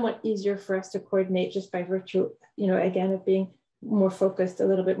somewhat easier for us to coordinate just by virtue, again, of being more focused, a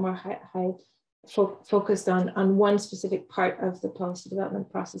little bit more focused on one specific part of the policy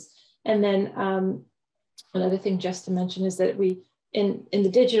development process. And then another thing just to mention is that we, in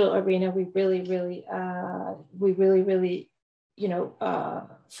the digital arena, we really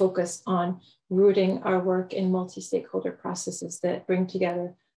focus on rooting our work in multi-stakeholder processes that bring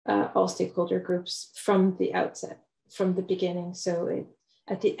together all stakeholder groups from the outset, from the beginning. So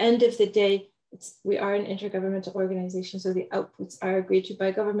at the end of the day, we are an intergovernmental organization, so the outputs are agreed to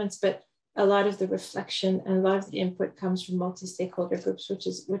by governments, but a lot of the reflection and a lot of the input comes from multi-stakeholder groups, which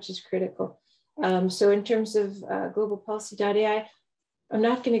is critical. So in terms of Globalpolicy.ai, I'm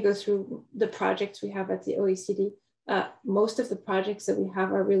not going to go through the projects we have at the OECD. Most of the projects that we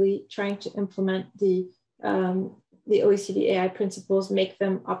have are really trying to implement the OECD AI principles, make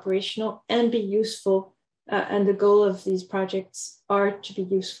them operational and be useful. And the goal of these projects are to be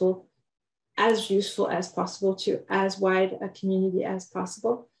useful as possible to as wide a community as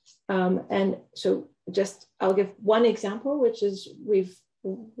possible. And so I'll give one example, which is we've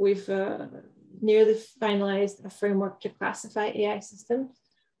nearly finalized a framework to classify AI systems,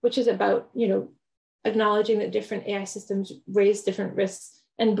 which is about, acknowledging that different AI systems raise different risks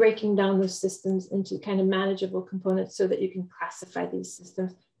and breaking down those systems into kind of manageable components so that you can classify these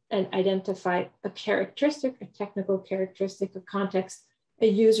systems and identify a characteristic, a technical characteristic, a context, a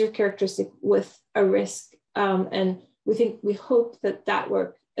user characteristic with a risk. And we hope that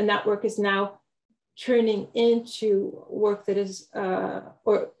work is now turning into work that is,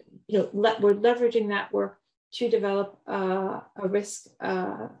 we're leveraging that work to develop a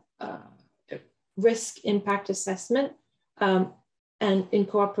risk impact assessment, and in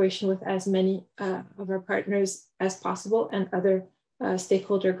cooperation with as many of our partners as possible and other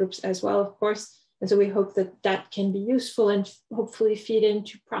stakeholder groups as well, of course. And so we hope that can be useful and hopefully feed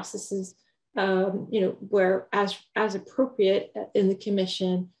into processes, where as appropriate in the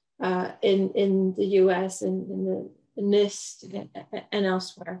Commission, in the US and in the NIST and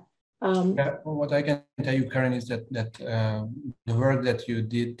elsewhere. What I can tell you, Karen, is that the work that you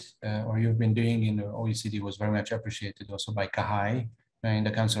did or you've been doing in the OECD was very much appreciated also by CAHI in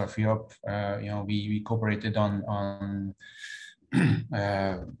the Council of Europe. We cooperated on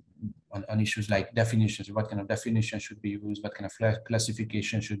issues like definitions, what kind of definition should be used, what kind of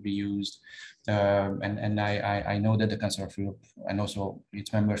classification should be used. And I know that the Council of Europe and also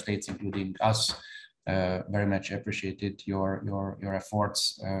its member states, including us, very much appreciated your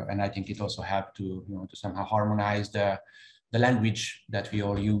efforts. And I think it also helped to somehow harmonize the language that we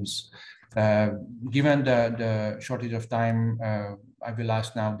all use. Given the shortage of time, I will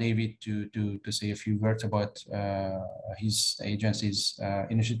ask now David to say a few words about his agency's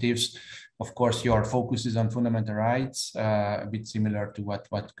initiatives. Of course, your focus is on fundamental rights, a bit similar to what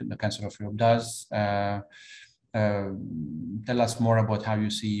the Council of Europe does. Tell us more about how you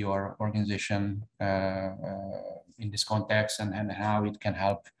see your organization in this context and how it can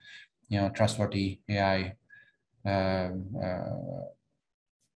help, trustworthy AI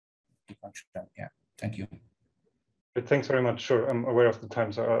to function. Yeah, thank you. Thanks very much. Sure, I'm aware of the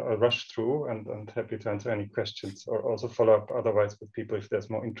time, so I'll rush through and happy to answer any questions or also follow up otherwise with people if there's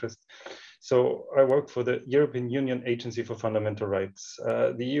more interest. So I work for the European Union Agency for Fundamental Rights.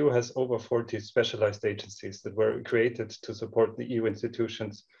 The EU has over 40 specialized agencies that were created to support the EU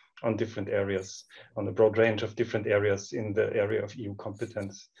institutions on different areas, on a broad range of different areas in the area of EU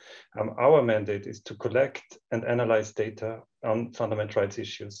competence. Our mandate is to collect and analyze data on fundamental rights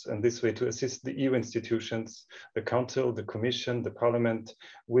issues, and this way to assist the EU institutions, the Council, the Commission, the Parliament,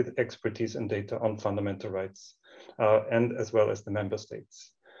 with expertise and data on fundamental rights, and as well as the member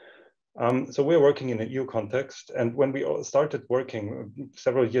states. So we're working in an EU context, and when we started working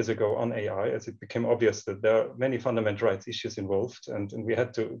several years ago on AI, as it became obvious that there are many fundamental rights issues involved, and we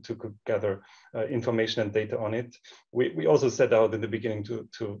had to gather information and data on it. We also set out in the beginning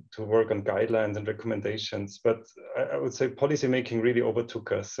to work on guidelines and recommendations, but I would say policymaking really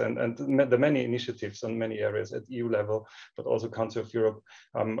overtook us, and the many initiatives on many areas at EU level, but also Council of Europe,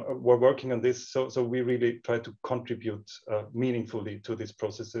 were working on this. So we really try to contribute meaningfully to these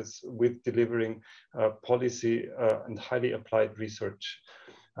processes with delivering policy and highly applied research.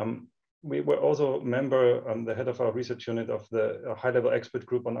 We were also a member, the head of our research unit of the high-level expert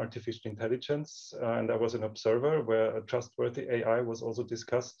group on artificial intelligence, and I was an observer where a trustworthy AI was also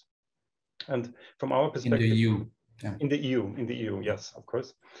discussed. And from our perspective— In the EU. Yeah. In the EU, yes, of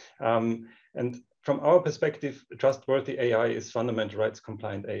course. And from our perspective, trustworthy AI is fundamental rights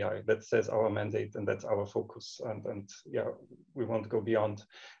compliant AI. That says our mandate, and that's our focus. And yeah, we want to go beyond.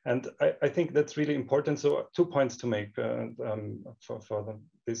 And I think that's really important. So 2 points to make for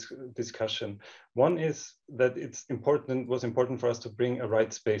this discussion. One is that was important for us to bring a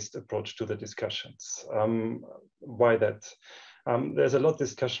rights-based approach to the discussions. Why that? There's a lot of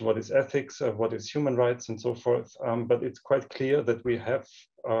discussion, what is ethics, what is human rights, and so forth, but it's quite clear that we have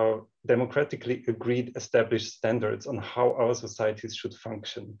democratically agreed established standards on how our societies should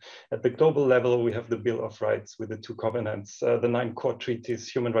function. At the global level, we have the Bill of Rights with the 2 covenants, the 9 core treaties,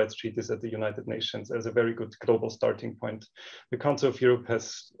 human rights treaties at the United Nations as a very good global starting point. The Council of Europe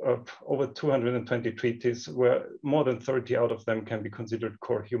has over 220 treaties, where more than 30 out of them can be considered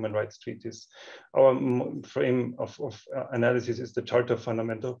core human rights treaties. Our frame of analysis is the Charter of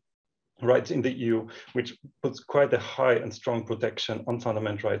Fundamental Rights in the EU, which puts quite a high and strong protection on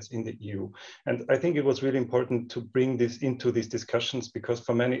fundamental rights in the EU. And I think it was really important to bring this into these discussions, because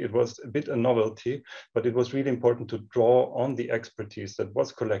for many it was a bit a novelty, but it was really important to draw on the expertise that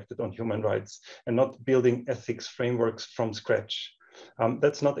was collected on human rights and not building ethics frameworks from scratch.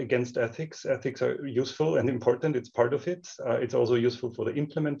 That's not against ethics. Ethics are useful and important. It's part of it. It's also useful for the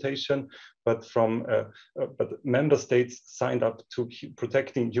implementation, but member states signed up to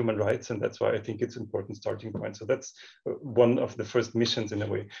protecting human rights, and that's why I think it's an important starting point. So that's one of the first missions in a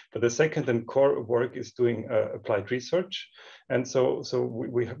way. But the second and core work is doing applied research. And so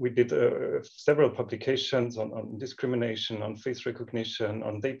we did several publications on discrimination, on face recognition,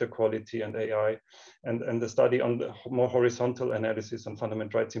 on data quality and AI, and the study on the more horizontal analysis on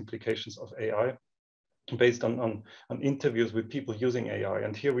fundamental rights implications of AI based on interviews with people using AI.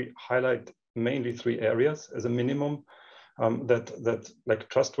 And here we highlight mainly 3 areas as a minimum. That like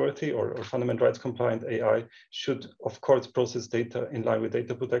trustworthy or fundamental rights compliant AI should, of course, process data in line with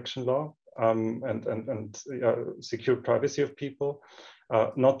data protection law and secure privacy of people,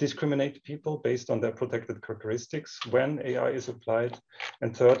 not discriminate people based on their protected characteristics when AI is applied,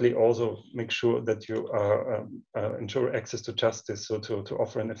 and thirdly, also make sure that you ensure access to justice, so to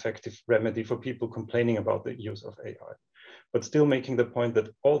offer an effective remedy for people complaining about the use of AI. But still making the point that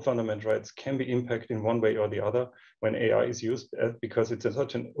all fundamental rights can be impacted in one way or the other when AI is used, because it's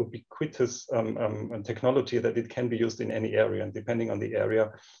such an ubiquitous technology that it can be used in any area, and depending on the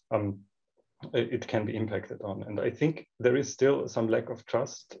area, it can be impacted on. And I think there is still some lack of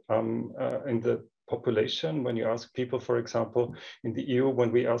trust in the population when you ask people, for example, in the EU,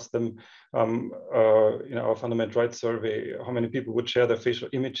 when we ask them in our fundamental rights survey, how many people would share their facial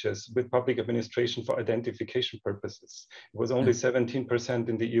images with public administration for identification purposes. It was only 17%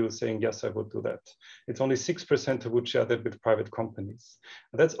 in the EU saying, yes, I would do that. It's only 6% who would share that with private companies.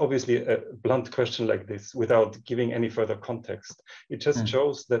 That's obviously a blunt question like this without giving any further context. It just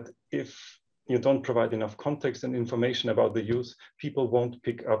shows that if you don't provide enough context and information about the use, people won't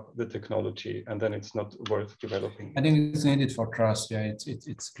pick up the technology, and then it's not worth developing. I think it's needed for trust. Yeah,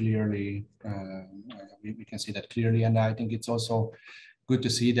 it's clearly, we can see that clearly. And I think it's also good to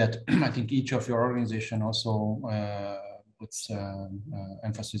see that I think each of your organization also puts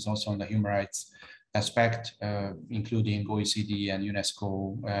emphasis also on the human rights aspect, including OECD and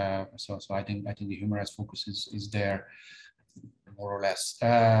UNESCO. So I think the human rights focus is there, more or less.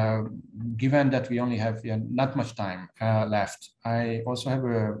 Given that we only have not much time left, I also have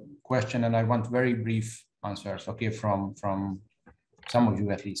a question, and I want very brief answers, okay, from some of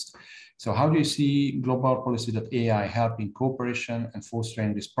you at least. So how do you see Globalpolicy.ai helping cooperation and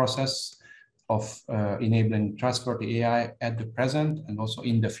fostering this process of enabling trustworthy AI at the present and also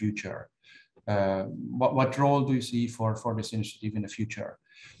in the future? What role do you see for this initiative in the future?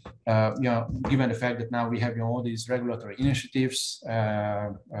 Given the fact that now we have all these regulatory initiatives,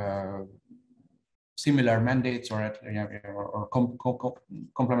 similar mandates or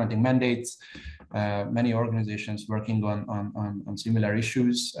complementing mandates, many organizations working on similar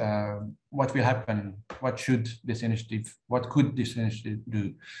issues. What will happen? What could this initiative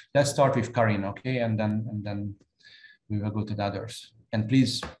do? Let's start with Karin, okay, and then we will go to the others. And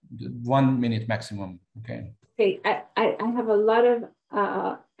please, 1 minute maximum, okay? Okay, I have a lot of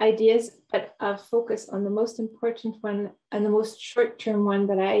ideas, but I'll focus on the most important one and the most short-term one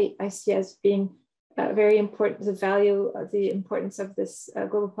that I see as being very important, the importance of this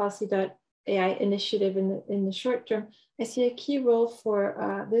Globalpolicy.ai initiative in the short term. I see a key role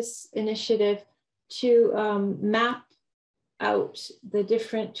for this initiative to map out the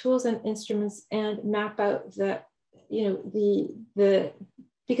different tools and instruments and map out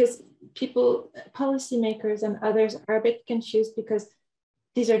because people, policymakers and others are a bit confused because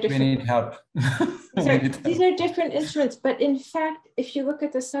these are different. We need help. These are different instruments, but in fact, if you look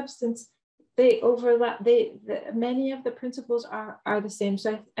at the substance, they overlap. Many of the principles are the same.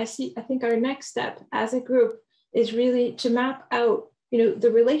 So I think our next step as a group is really to map out,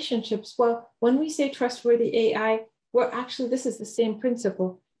 the relationships. Well, when we say trustworthy AI, this is the same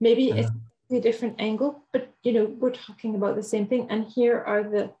principle. Maybe it's a different angle, but we're talking about the same thing. And here are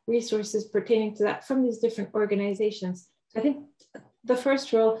the resources pertaining to that from these different organizations. So I think the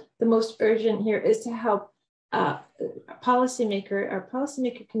first role, the most urgent here, is to help our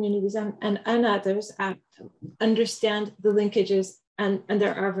policymaker communities and others understand the linkages, and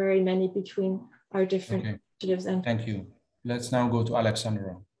there are very many between our different initiatives. And thank you. Let's now go to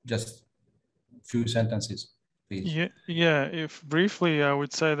Alexandra. Just a few sentences, please. Yeah. If briefly, I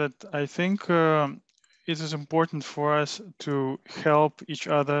would say that I think it is important for us to help each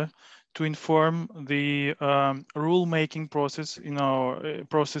other to inform the rule-making process in our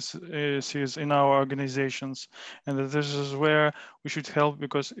processes in our organizations, and that this is where we should help,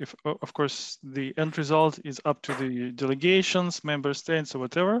 because if, of course, the end result is up to the delegations, member states, or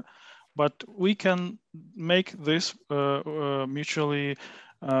whatever, but we can make this mutually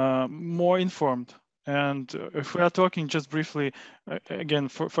more informed. And if we are talking just briefly, again,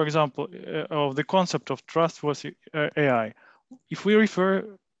 for example, of the concept of trustworthy AI, if we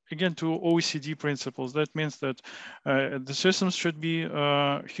refer again to OECD principles, that means that the systems should be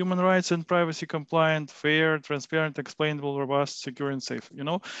human rights and privacy compliant, fair, transparent, explainable, robust, secure, and safe. You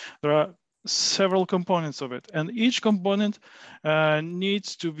know, there are several components of it, and each component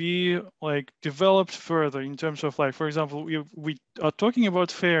needs to be like developed further in terms of, like, for example, we are talking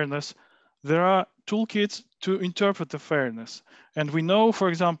about fairness. There are toolkits to interpret the fairness. And we know, for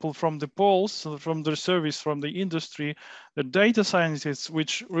example, from the polls, from the surveys, from the industry, the data scientists,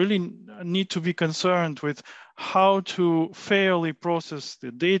 which really need to be concerned with how to fairly process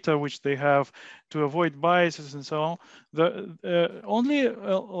the data which they have to avoid biases and so on. Only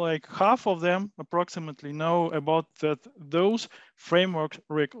like half of them approximately know about that those frameworks,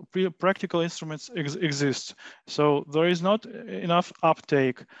 practical instruments exist. So there is not enough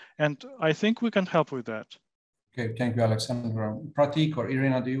uptake, and I think we can help with that. Okay, thank you, Alexandra. Pratik or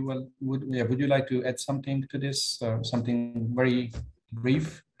Irina, would you like to add something to this? Something very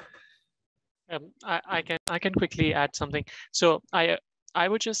brief. I can quickly add something. So I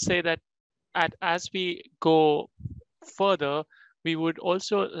would just say that as we go further, we would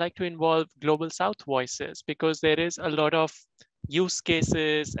also like to involve Global South voices, because there is a lot of use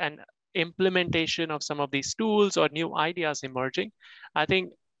cases and implementation of some of these tools or new ideas emerging. I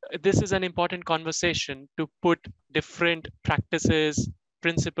think this is an important conversation to put different practices,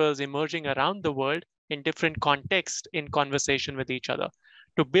 principles emerging around the world in different contexts in conversation with each other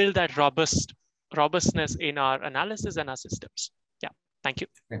to build that robustness in our analysis and our systems. Yeah, thank you.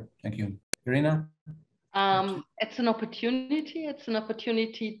 Okay, thank you. Irina? It's an opportunity. It's an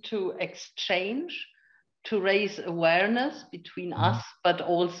opportunity to exchange, to raise awareness between us, but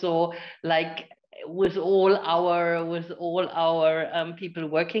also like with all our people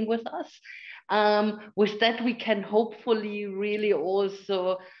working with us. With that, we can hopefully really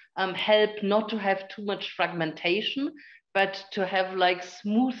also help not to have too much fragmentation, but to have like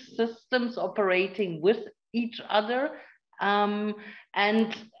smooth systems operating with each other. And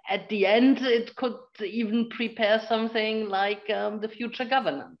at the end, it could even prepare something like the future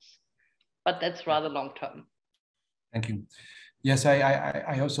governance, but that's rather long term. Thank you. Yes,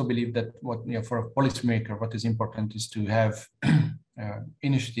 I also believe that for a policymaker, what is important is to have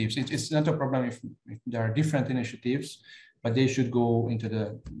initiatives. It's not a problem if there are different initiatives, but they should go into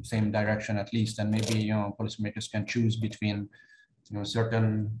the same direction at least. And maybe policymakers can choose between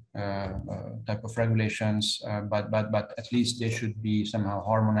certain type of regulations, but at least they should be somehow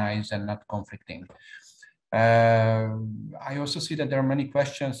harmonized and not conflicting. I also see that there are many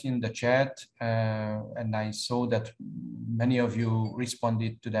questions in the chat, and I saw that many of you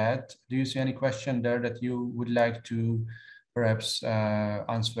responded to that. Do you see any question there that you would like to perhaps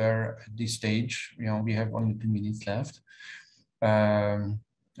answer at this stage? We have only 2 minutes left.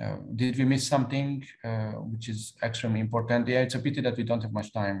 Did we miss something which is extremely important? Yeah, it's a pity that we don't have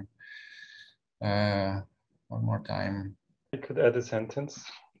much time. One more time. I could add a sentence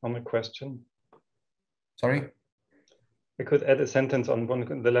on a question. Sorry? I could add a sentence on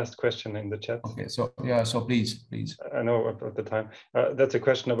the last question in the chat. Okay, so yeah, so please. I know about the time. That's a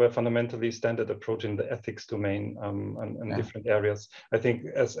question of a fundamentally standard approach in the ethics domain and different areas. I think,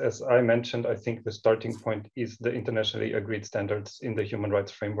 as I mentioned, I think the starting point is the internationally agreed standards in the human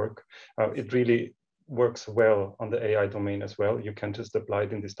rights framework. It really works well on the AI domain as well. You can just apply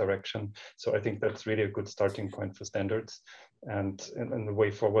it in this direction. So I think that's really a good starting point for standards and the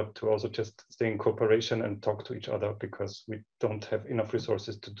way forward to also just stay in cooperation and talk to each other, because we don't have enough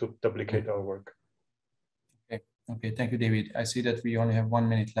resources to duplicate our work. Okay, thank you, David. I see that we only have 1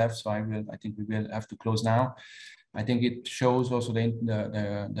 minute left, so I think we will have to close now. I think it shows also the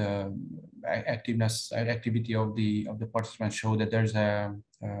activity of the participants show that there's an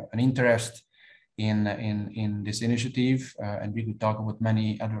interest in this initiative, and we could talk about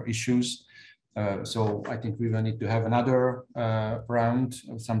many other issues. So I think we will need to have another round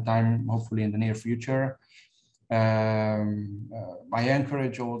sometime, hopefully in the near future. I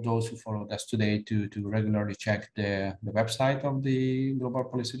encourage all those who followed us today to regularly check the website of the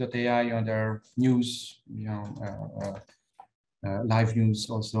Globalpolicy.ai on their news, live news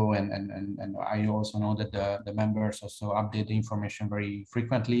also, and I also know that the members also update the information very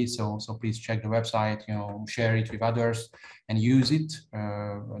frequently. So please check the website, share it with others and use it.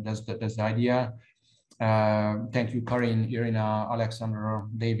 That's the idea. Thank you, Karin, Irina, Alexander,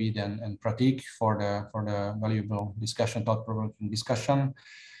 David, and Pratik for the valuable discussion, thought-provoking discussion.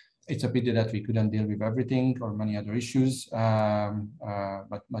 It's a pity that we couldn't deal with everything or many other issues,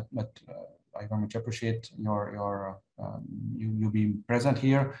 but I very much appreciate you being present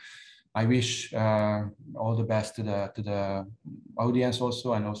here. I wish all the best to the audience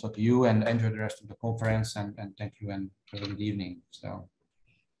also, and also to you, and enjoy the rest of the conference, and thank you, and have a good evening. So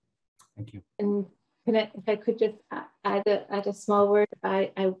thank you. And if I could just add a small word,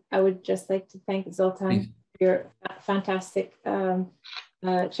 I would just like to thank Zoltan for your fantastic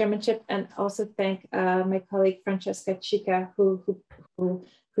chairmanship, and also thank my colleague Francesca Chica, who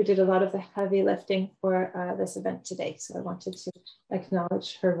did a lot of the heavy lifting for this event today. So I wanted to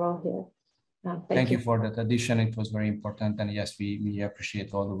acknowledge her role here. Thank you for that addition. It was very important, and yes, we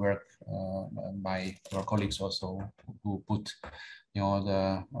appreciate all the work by our colleagues also who put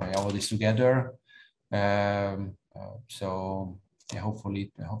all this together. So yeah,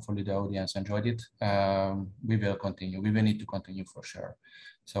 hopefully the audience enjoyed it. We will continue. We will need to continue for sure.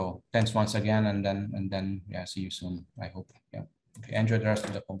 So thanks once again, and then yeah, see you soon, I hope. Yeah. Okay, enjoy the rest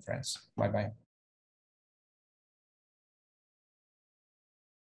of the conference. Bye bye.